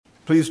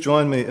Please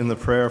join me in the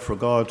prayer for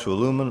God to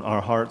illumine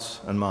our hearts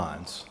and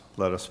minds.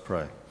 Let us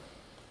pray.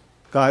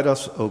 Guide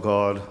us, O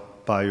God,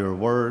 by your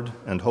word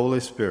and Holy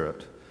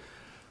Spirit,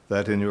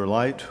 that in your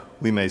light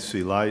we may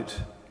see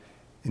light,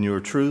 in your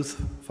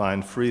truth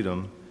find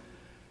freedom,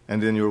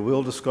 and in your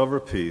will discover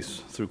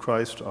peace, through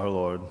Christ our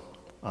Lord.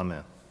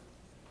 Amen.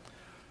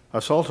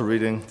 Our Psalter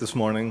reading this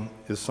morning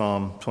is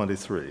Psalm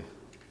 23.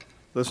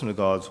 Listen to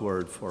God's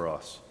word for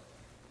us.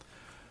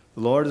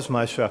 The Lord is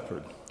my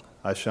shepherd,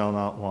 I shall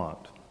not want.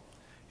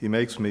 He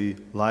makes me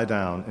lie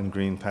down in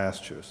green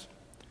pastures.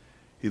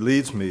 He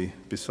leads me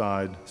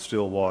beside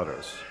still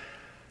waters.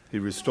 He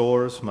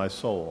restores my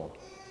soul.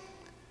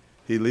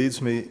 He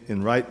leads me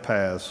in right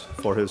paths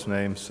for his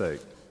name's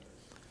sake.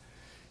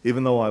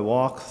 Even though I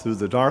walk through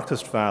the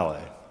darkest valley,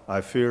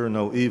 I fear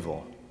no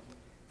evil,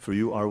 for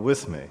you are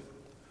with me.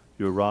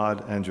 Your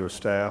rod and your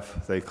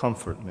staff, they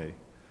comfort me.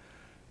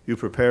 You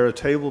prepare a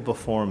table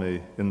before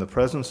me in the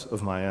presence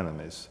of my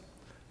enemies.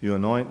 You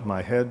anoint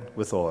my head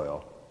with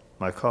oil.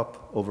 My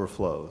cup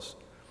overflows.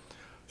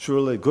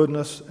 Surely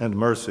goodness and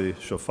mercy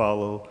shall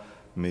follow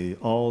me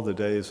all the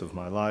days of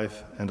my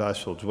life, and I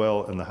shall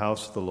dwell in the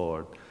house of the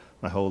Lord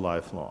my whole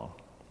life long.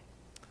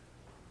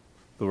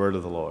 The word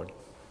of the Lord.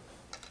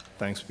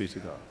 Thanks be to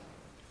God.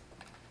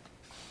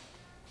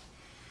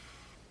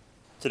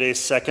 Today's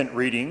second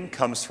reading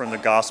comes from the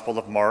Gospel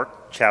of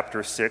Mark,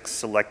 chapter 6,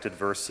 selected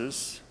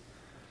verses.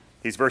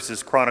 These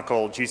verses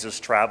chronicle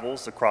Jesus'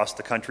 travels across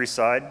the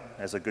countryside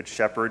as a good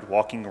shepherd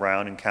walking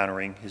around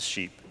encountering his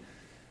sheep.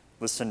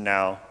 Listen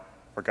now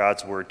for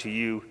God's word to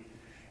you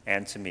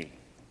and to me.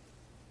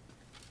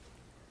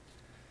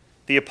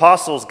 The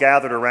apostles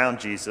gathered around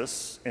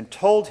Jesus and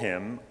told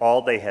him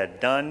all they had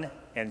done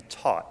and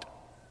taught.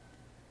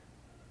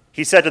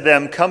 He said to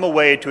them, "Come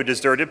away to a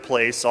deserted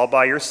place all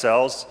by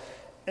yourselves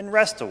and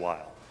rest a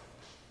while."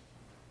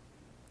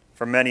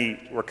 For many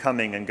were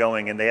coming and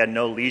going, and they had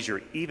no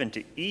leisure even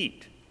to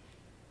eat.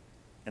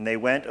 And they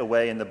went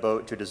away in the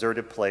boat to a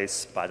deserted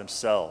place by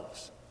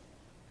themselves.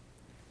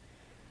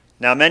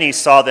 Now many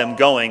saw them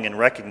going and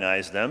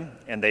recognized them,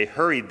 and they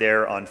hurried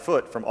there on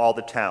foot from all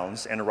the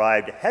towns and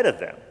arrived ahead of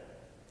them.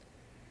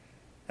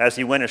 As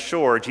he went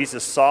ashore,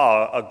 Jesus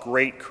saw a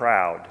great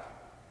crowd,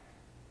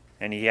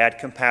 and he had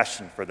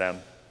compassion for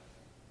them,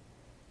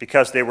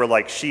 because they were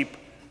like sheep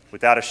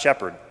without a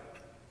shepherd,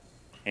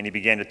 and he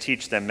began to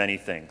teach them many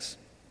things.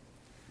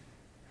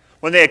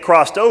 When they had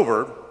crossed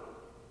over,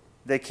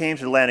 they came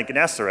to the land of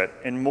Gennesaret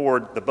and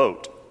moored the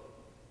boat.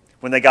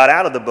 When they got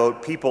out of the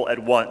boat, people at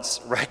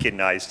once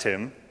recognized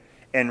him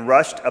and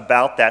rushed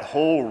about that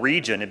whole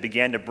region and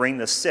began to bring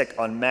the sick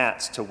on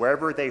mats to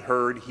wherever they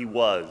heard he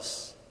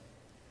was.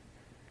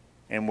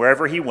 And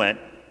wherever he went,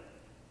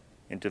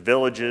 into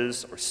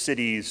villages or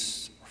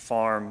cities or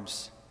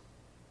farms,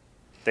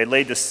 they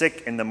laid the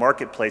sick in the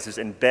marketplaces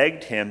and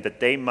begged him that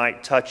they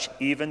might touch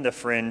even the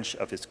fringe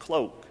of his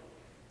cloak.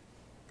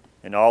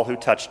 And all who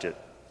touched it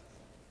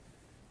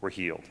were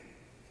healed.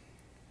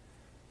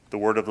 The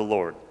word of the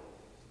Lord.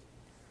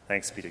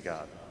 Thanks be to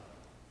God.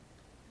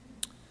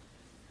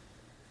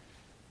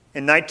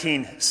 In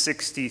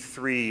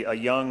 1963, a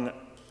young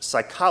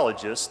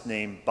psychologist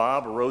named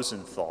Bob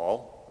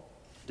Rosenthal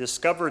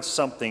discovered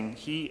something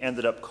he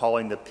ended up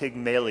calling the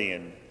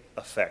Pygmalion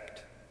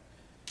effect.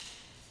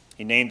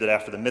 He named it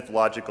after the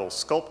mythological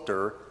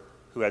sculptor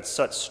who had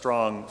such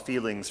strong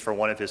feelings for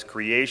one of his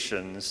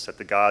creations that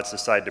the gods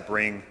decided to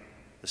bring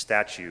the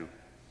statue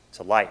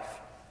to life.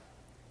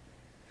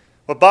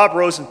 What Bob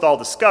Rosenthal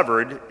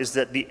discovered is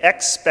that the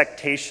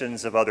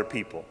expectations of other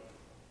people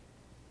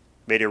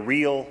made a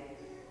real,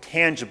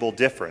 tangible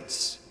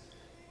difference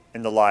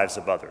in the lives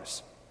of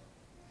others.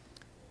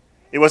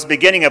 It was the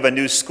beginning of a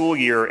new school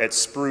year at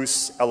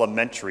Spruce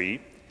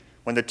Elementary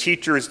when the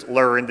teachers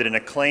learned that an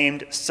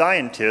acclaimed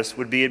scientist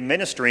would be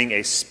administering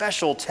a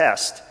special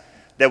test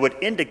that would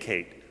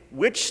indicate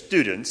which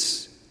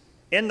students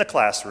in the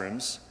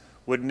classrooms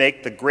would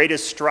make the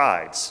greatest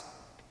strides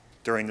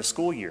during the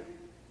school year.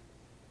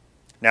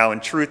 Now,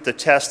 in truth, the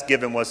test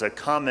given was a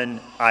common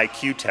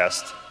IQ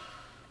test,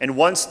 and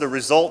once the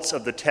results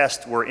of the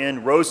test were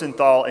in,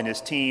 Rosenthal and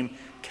his team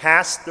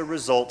cast the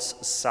results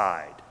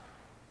aside.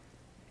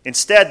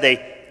 Instead,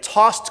 they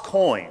tossed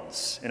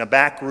coins in a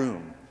back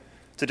room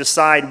to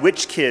decide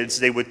which kids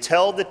they would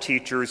tell the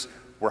teachers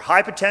were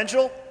high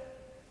potential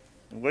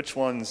and which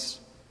ones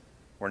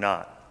were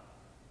not.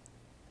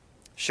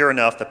 Sure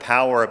enough, the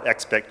power of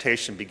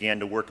expectation began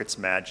to work its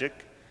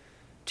magic.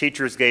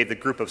 Teachers gave the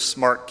group of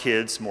smart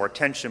kids more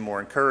attention, more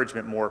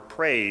encouragement, more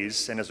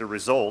praise, and as a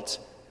result,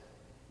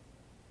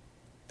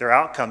 their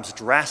outcomes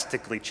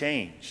drastically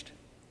changed.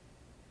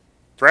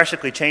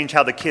 Drastically changed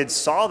how the kids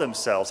saw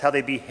themselves, how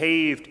they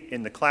behaved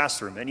in the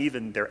classroom, and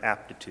even their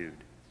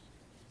aptitude.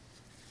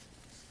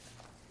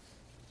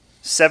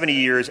 70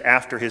 years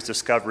after his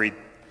discovery,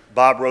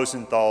 Bob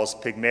Rosenthal's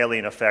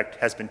Pygmalion effect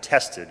has been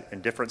tested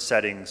in different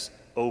settings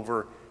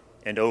over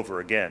and over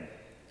again.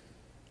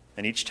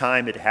 And each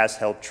time it has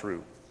held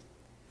true.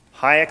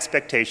 High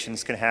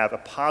expectations can have a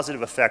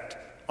positive effect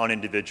on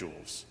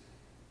individuals.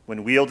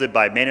 When wielded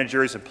by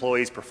managers,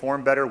 employees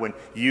perform better. When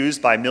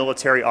used by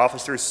military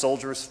officers,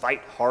 soldiers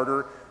fight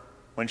harder.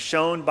 When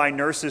shown by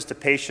nurses to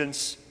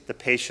patients, the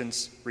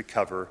patients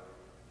recover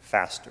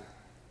faster.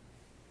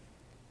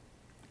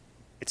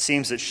 It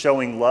seems that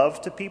showing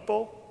love to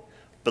people,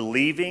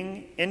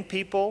 believing in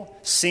people,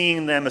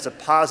 seeing them as a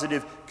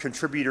positive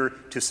contributor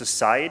to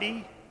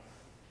society,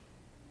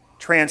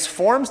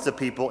 transforms the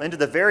people into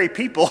the very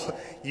people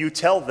you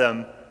tell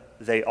them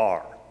they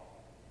are.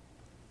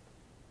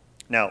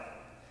 Now,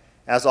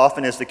 as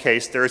often is the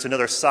case, there is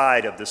another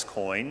side of this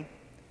coin.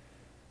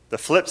 The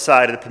flip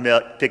side of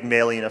the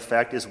Pygmalion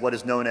effect is what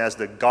is known as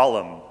the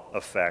Gollum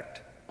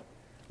effect,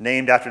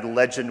 named after the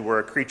legend where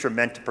a creature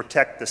meant to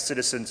protect the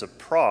citizens of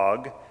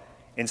Prague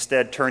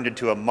instead turned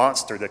into a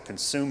monster that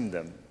consumed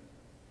them.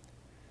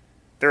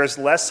 There is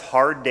less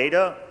hard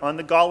data on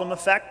the Gollum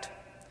effect,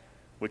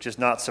 which is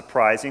not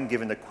surprising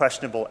given the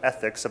questionable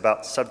ethics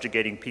about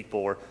subjugating people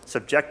or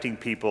subjecting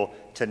people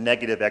to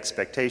negative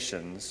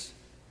expectations.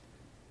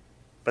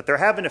 But there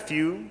have been a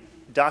few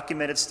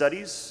documented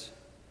studies.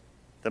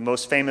 The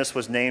most famous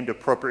was named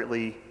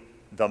appropriately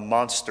the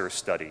Monster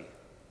Study.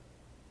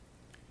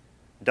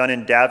 Done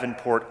in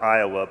Davenport,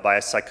 Iowa by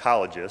a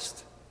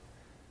psychologist,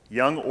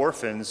 young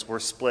orphans were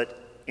split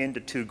into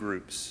two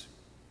groups.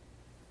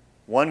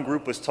 One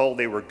group was told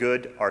they were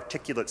good,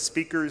 articulate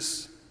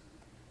speakers,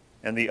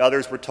 and the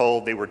others were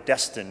told they were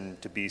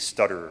destined to be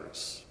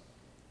stutterers.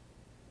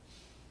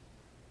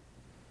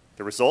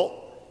 The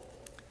result?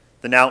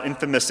 The now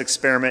infamous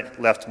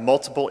experiment left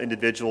multiple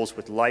individuals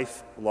with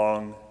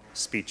lifelong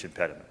speech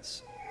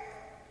impediments.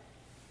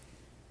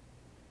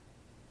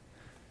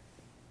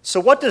 So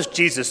what does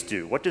Jesus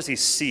do? What does he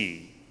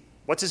see?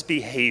 What's his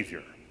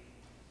behavior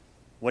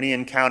when he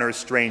encounters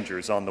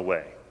strangers on the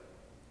way?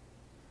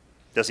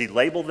 Does he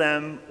label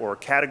them or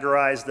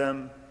categorize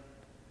them?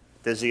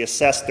 Does he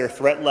assess their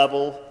threat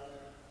level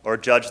or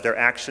judge their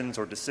actions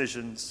or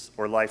decisions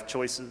or life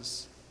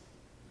choices?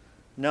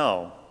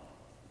 No.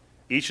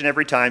 Each and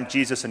every time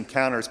Jesus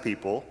encounters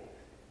people,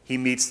 he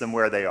meets them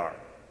where they are.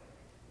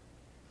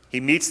 He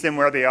meets them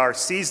where they are,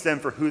 sees them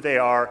for who they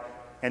are,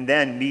 and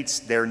then meets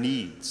their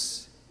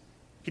needs.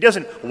 He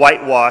doesn't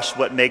whitewash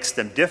what makes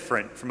them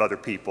different from other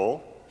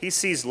people. He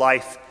sees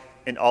life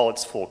in all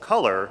its full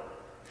color,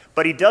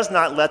 but he does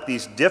not let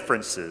these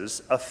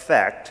differences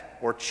affect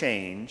or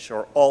change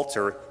or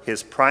alter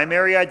his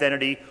primary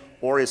identity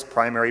or his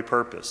primary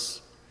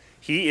purpose.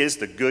 He is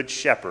the good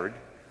shepherd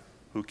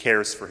who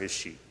cares for his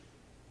sheep.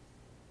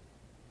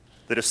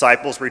 The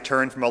disciples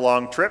return from a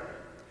long trip.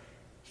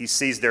 He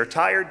sees they're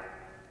tired,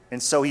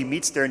 and so he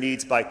meets their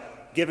needs by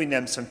giving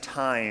them some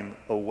time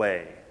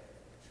away.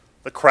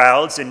 The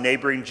crowds in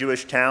neighboring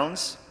Jewish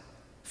towns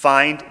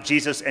find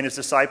Jesus and his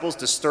disciples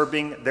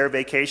disturbing their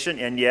vacation,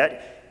 and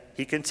yet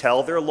he can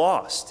tell they're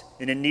lost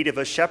and in need of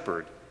a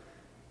shepherd.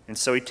 And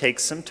so he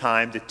takes some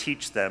time to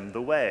teach them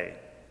the way.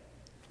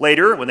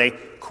 Later, when they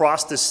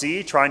cross the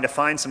sea trying to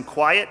find some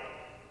quiet,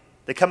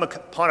 they come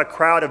upon a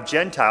crowd of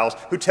Gentiles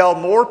who tell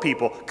more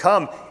people,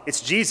 "Come,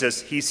 it's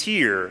Jesus, he's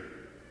here."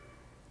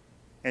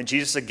 And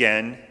Jesus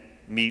again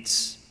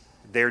meets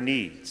their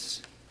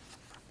needs.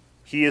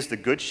 He is the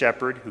good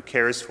shepherd who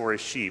cares for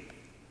his sheep,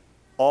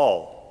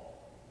 all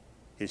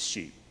his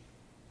sheep.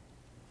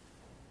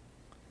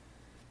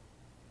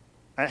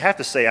 I have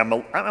to say, I'm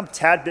a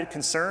tad bit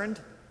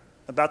concerned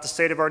about the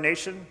state of our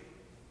nation.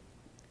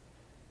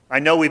 I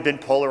know we've been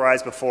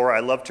polarized before. I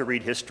love to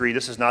read history.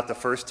 This is not the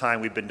first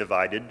time we've been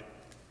divided.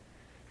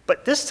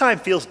 But this time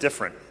feels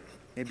different.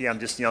 Maybe I'm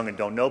just young and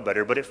don't know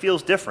better, but it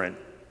feels different.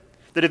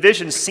 The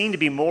divisions seem to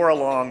be more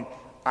along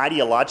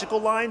ideological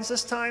lines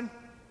this time,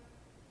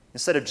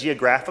 instead of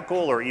geographical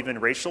or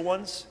even racial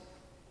ones.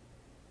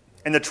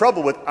 And the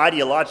trouble with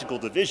ideological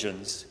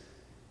divisions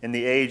in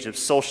the age of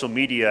social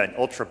media and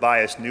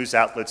ultra-biased news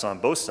outlets on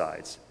both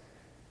sides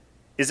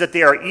is that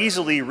they are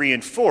easily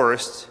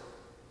reinforced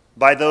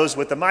by those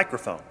with the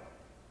microphone,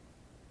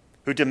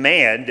 who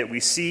demand that we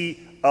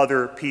see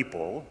other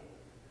people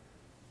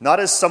not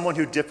as someone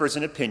who differs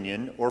in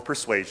opinion or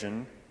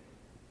persuasion,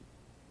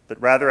 but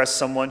rather as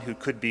someone who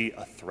could be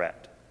a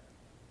threat.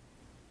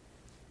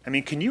 I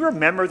mean, can you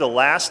remember the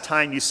last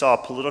time you saw a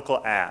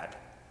political ad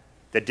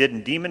that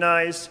didn't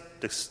demonize,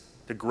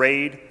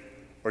 degrade,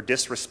 or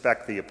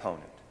disrespect the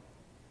opponent?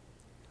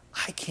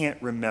 I can't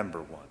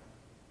remember one.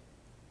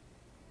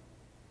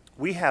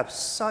 We have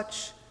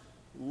such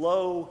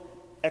low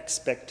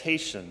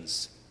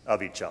expectations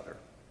of each other.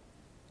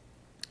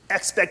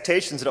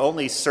 Expectations that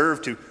only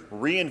serve to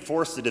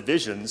reinforce the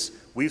divisions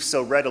we've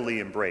so readily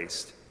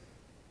embraced.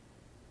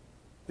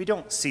 We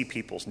don't see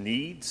people's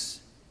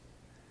needs.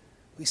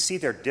 We see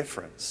their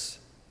difference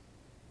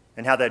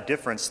and how that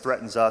difference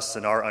threatens us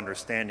and our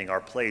understanding, our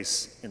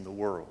place in the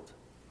world.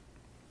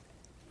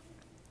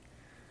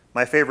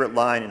 My favorite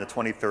line in the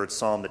 23rd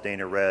Psalm that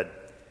Dana read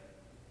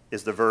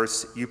is the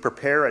verse, "You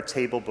prepare a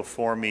table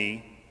before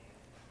me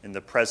in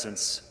the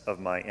presence of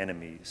my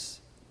enemies."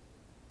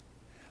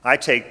 I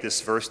take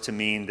this verse to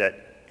mean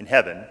that in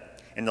heaven,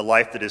 in the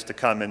life that is to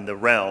come, in the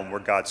realm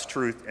where God's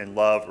truth and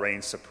love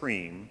reign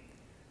supreme,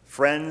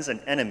 friends and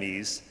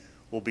enemies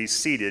will be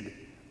seated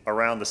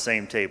around the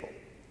same table.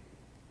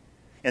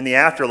 In the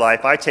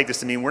afterlife, I take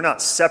this to mean we're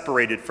not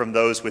separated from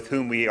those with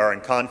whom we are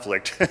in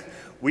conflict.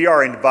 We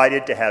are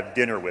invited to have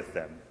dinner with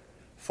them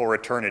for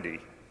eternity.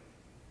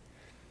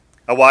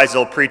 A wise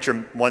old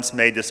preacher once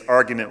made this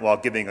argument while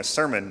giving a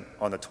sermon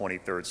on the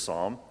 23rd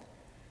Psalm.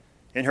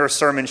 In her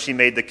sermon, she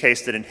made the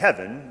case that in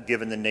heaven,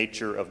 given the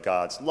nature of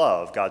God's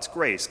love, God's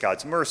grace,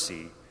 God's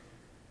mercy,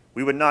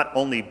 we would not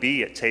only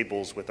be at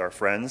tables with our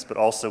friends, but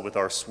also with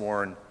our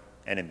sworn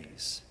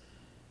enemies.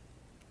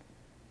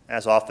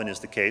 As often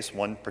is the case,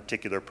 one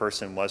particular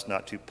person was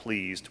not too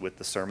pleased with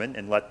the sermon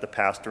and let the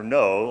pastor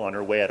know on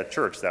her way out of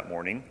church that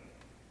morning.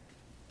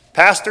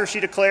 "Pastor,"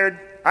 she declared,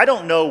 "I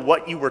don't know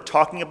what you were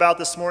talking about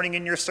this morning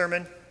in your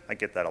sermon." I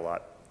get that a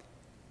lot.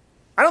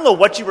 "I don't know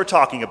what you were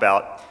talking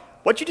about.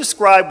 What you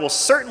described will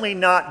certainly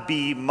not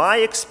be my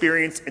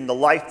experience in the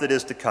life that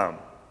is to come,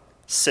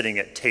 sitting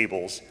at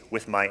tables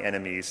with my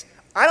enemies.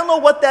 I don't know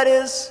what that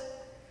is,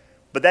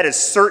 but that is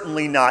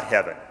certainly not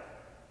heaven."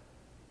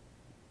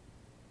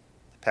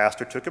 The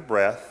pastor took a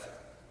breath,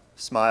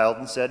 smiled,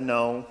 and said,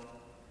 "No,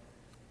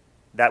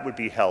 that would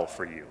be hell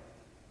for you."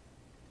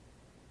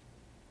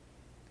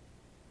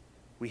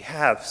 We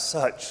have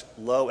such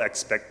low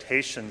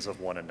expectations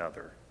of one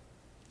another.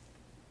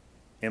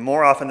 And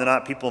more often than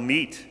not, people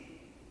meet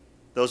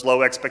those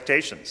low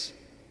expectations.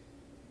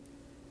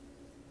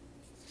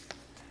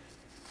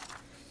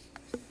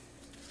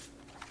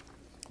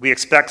 We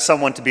expect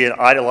someone to be an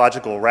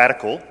ideological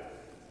radical,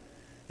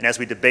 and as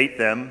we debate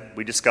them,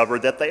 we discover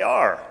that they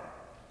are.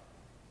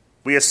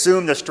 We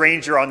assume the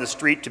stranger on the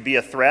street to be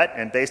a threat,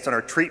 and based on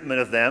our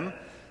treatment of them,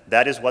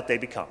 that is what they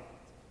become.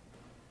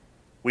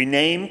 We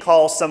name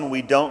call someone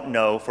we don't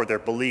know for their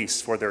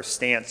beliefs, for their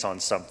stance on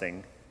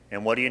something,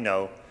 and what do you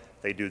know?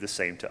 They do the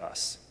same to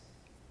us.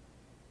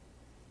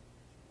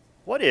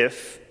 What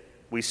if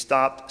we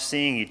stopped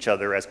seeing each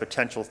other as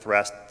potential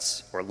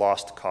threats or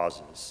lost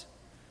causes?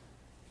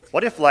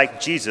 What if, like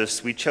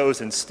Jesus, we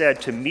chose instead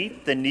to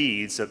meet the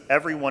needs of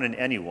everyone and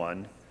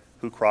anyone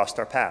who crossed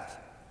our path?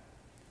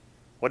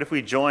 What if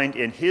we joined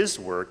in his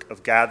work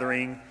of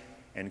gathering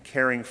and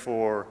caring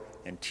for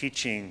and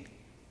teaching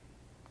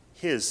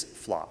his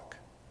flock?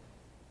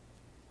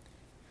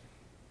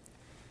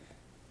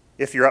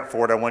 If you're up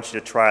for it, I want you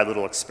to try a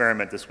little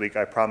experiment this week.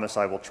 I promise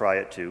I will try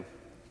it too.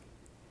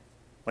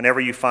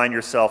 Whenever you find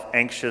yourself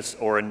anxious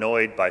or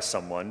annoyed by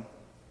someone,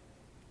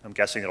 I'm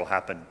guessing it'll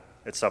happen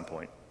at some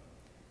point.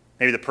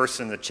 Maybe the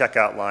person in the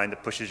checkout line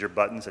that pushes your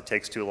buttons that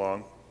takes too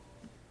long,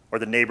 or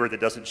the neighbor that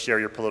doesn't share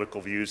your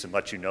political views and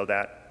lets you know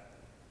that,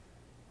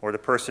 or the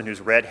person whose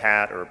red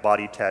hat or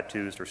body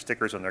tattoos or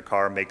stickers on their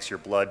car makes your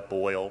blood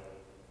boil.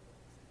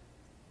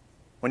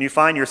 When you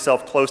find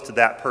yourself close to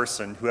that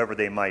person, whoever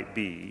they might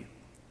be,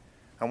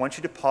 I want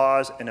you to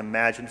pause and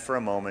imagine for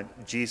a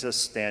moment Jesus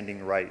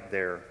standing right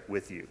there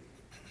with you,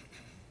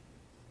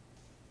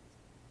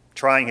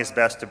 trying his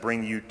best to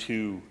bring you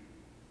two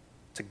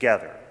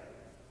together.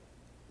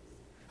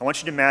 I want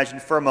you to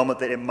imagine for a moment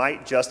that it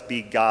might just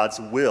be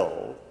God's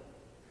will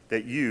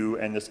that you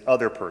and this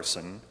other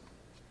person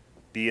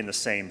be in the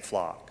same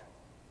flock,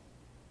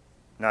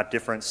 not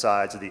different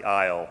sides of the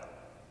aisle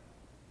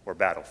or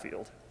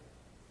battlefield.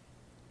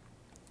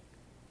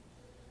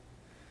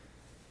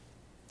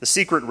 The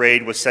secret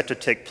raid was set to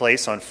take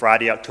place on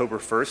Friday, October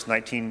 1st,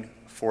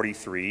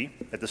 1943.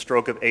 At the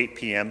stroke of 8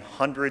 p.m.,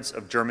 hundreds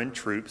of German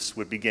troops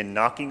would begin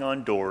knocking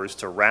on doors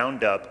to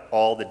round up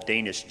all the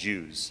Danish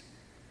Jews,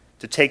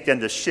 to take them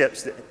to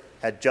ships that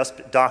had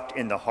just docked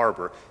in the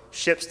harbor,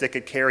 ships that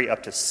could carry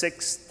up to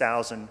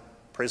 6,000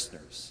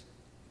 prisoners.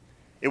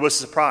 It was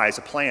a surprise,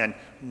 a plan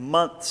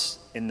months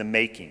in the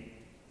making.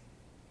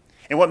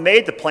 And what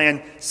made the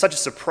plan such a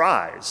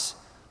surprise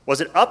was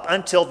that up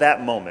until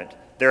that moment,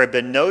 there had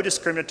been no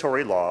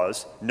discriminatory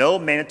laws, no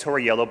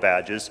mandatory yellow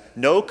badges,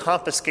 no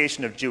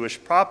confiscation of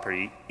Jewish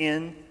property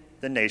in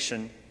the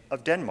nation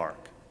of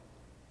Denmark.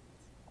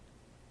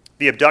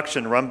 The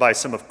abduction, run by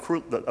some of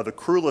the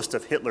cruelest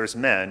of Hitler's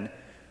men,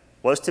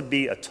 was to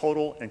be a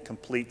total and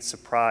complete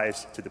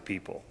surprise to the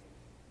people.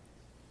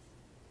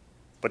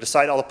 But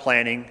despite all the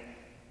planning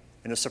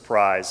and the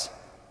surprise,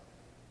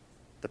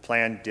 the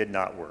plan did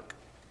not work.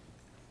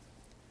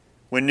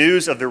 When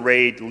news of the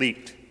raid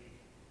leaked,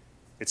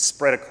 it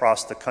spread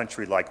across the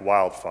country like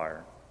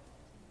wildfire.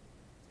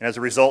 And as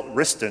a result,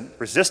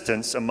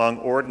 resistance among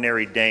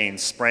ordinary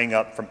Danes sprang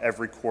up from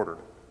every quarter.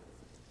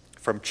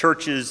 From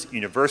churches,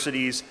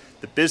 universities,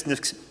 the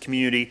business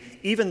community,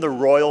 even the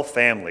royal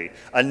family,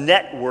 a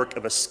network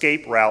of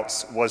escape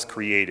routes was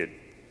created.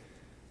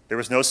 There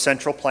was no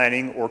central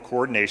planning or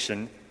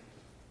coordination,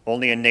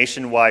 only a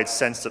nationwide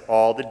sense that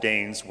all the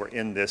Danes were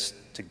in this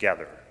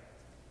together.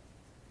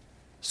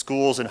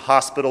 Schools and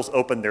hospitals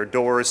opened their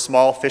doors.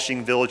 Small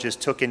fishing villages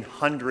took in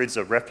hundreds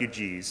of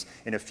refugees.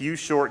 In a few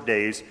short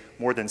days,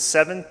 more than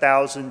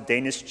 7,000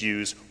 Danish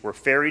Jews were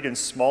ferried in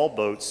small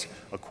boats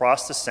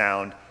across the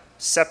Sound,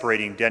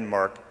 separating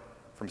Denmark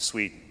from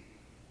Sweden.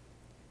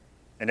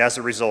 And as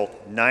a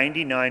result,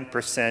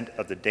 99%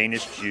 of the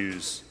Danish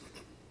Jews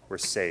were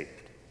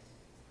saved.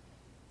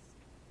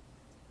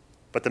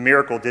 But the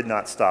miracle did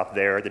not stop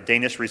there. The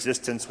Danish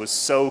resistance was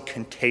so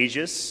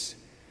contagious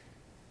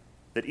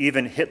that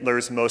even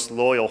Hitler's most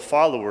loyal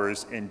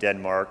followers in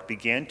Denmark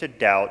began to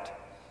doubt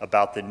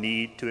about the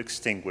need to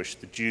extinguish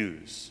the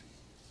Jews.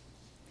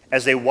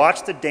 As they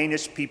watched the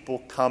Danish people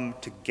come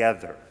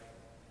together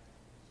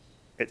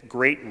at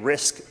great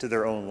risk to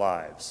their own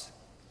lives,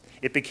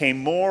 it became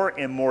more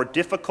and more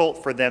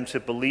difficult for them to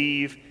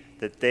believe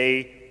that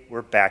they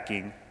were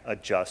backing a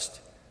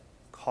just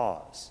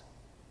cause.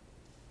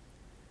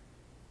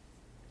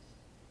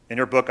 In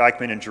her book,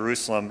 Eichmann in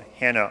Jerusalem,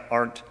 Hannah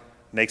Arendt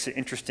makes an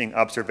interesting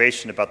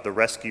observation about the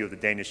rescue of the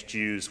Danish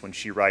Jews when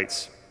she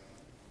writes,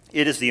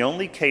 "It is the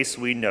only case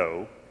we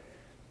know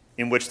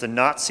in which the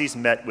Nazis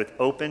met with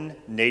open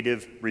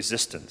native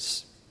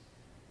resistance,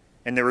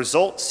 and the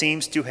result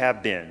seems to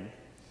have been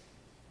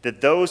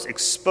that those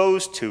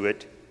exposed to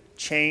it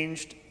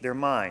changed their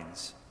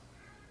minds.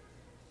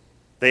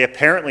 They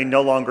apparently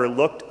no longer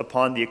looked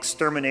upon the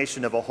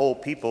extermination of a whole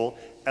people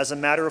as a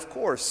matter of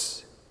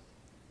course.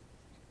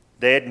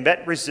 They had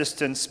met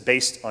resistance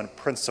based on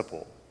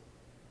principle,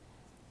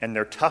 and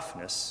their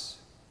toughness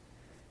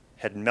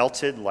had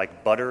melted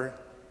like butter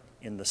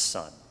in the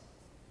sun."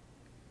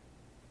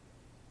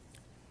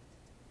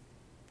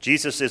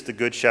 Jesus is the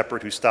good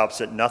shepherd who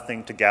stops at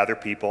nothing to gather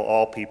people,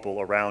 all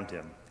people around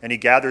him. And he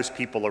gathers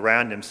people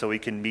around him so he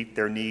can meet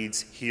their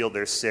needs, heal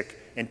their sick,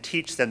 and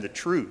teach them the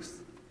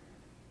truth.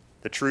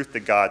 The truth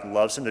that God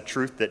loves them, the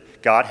truth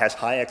that God has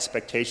high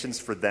expectations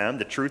for them,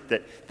 the truth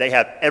that they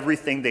have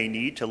everything they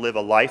need to live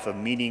a life of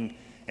meaning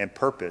and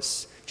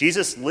purpose.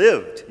 Jesus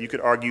lived, you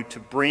could argue, to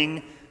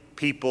bring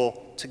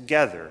people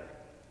together,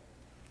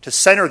 to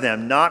center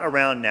them not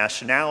around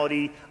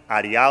nationality,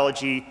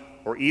 ideology,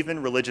 or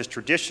even religious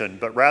tradition,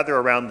 but rather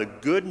around the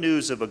good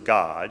news of a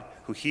God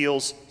who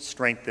heals,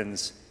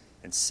 strengthens,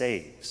 and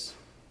saves.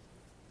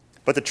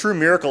 But the true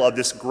miracle of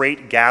this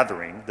great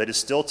gathering that is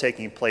still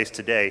taking place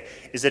today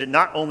is that it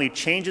not only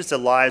changes the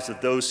lives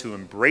of those who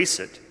embrace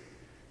it,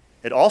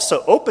 it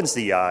also opens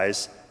the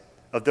eyes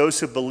of those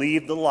who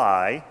believe the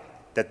lie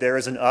that there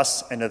is an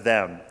us and a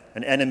them,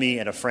 an enemy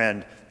and a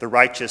friend, the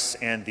righteous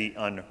and the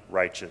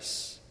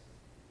unrighteous.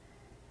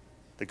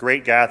 The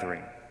great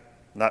gathering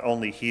not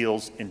only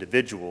heals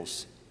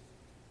individuals,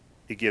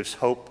 it gives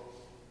hope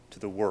to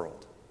the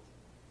world.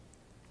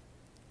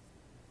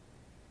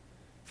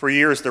 For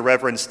years, the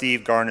Reverend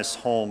Steve Garnis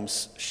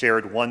Holmes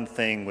shared one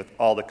thing with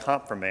all the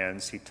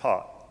confirmands he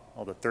taught,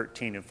 all the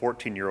 13 and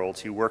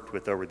 14-year-olds he worked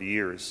with over the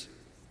years.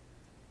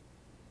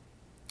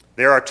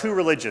 There are two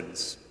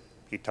religions,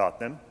 he taught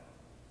them.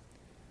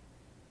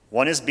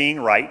 One is being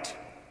right,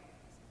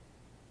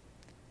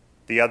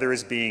 the other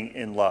is being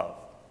in love.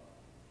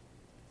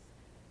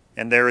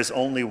 And there is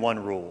only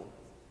one rule.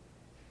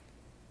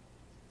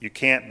 You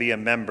can't be a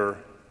member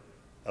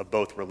of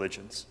both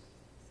religions.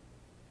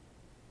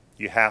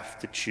 You have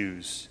to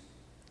choose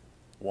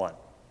one.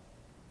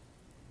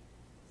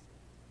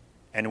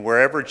 And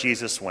wherever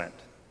Jesus went,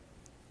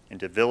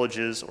 into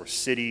villages or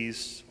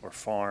cities or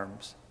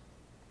farms,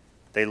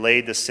 they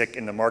laid the sick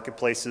in the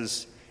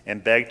marketplaces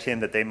and begged him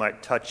that they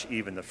might touch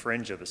even the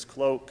fringe of his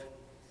cloak.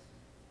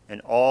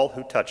 And all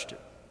who touched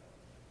it,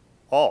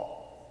 all,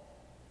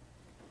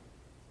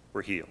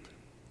 were healed.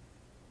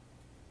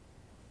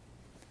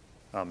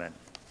 Amen.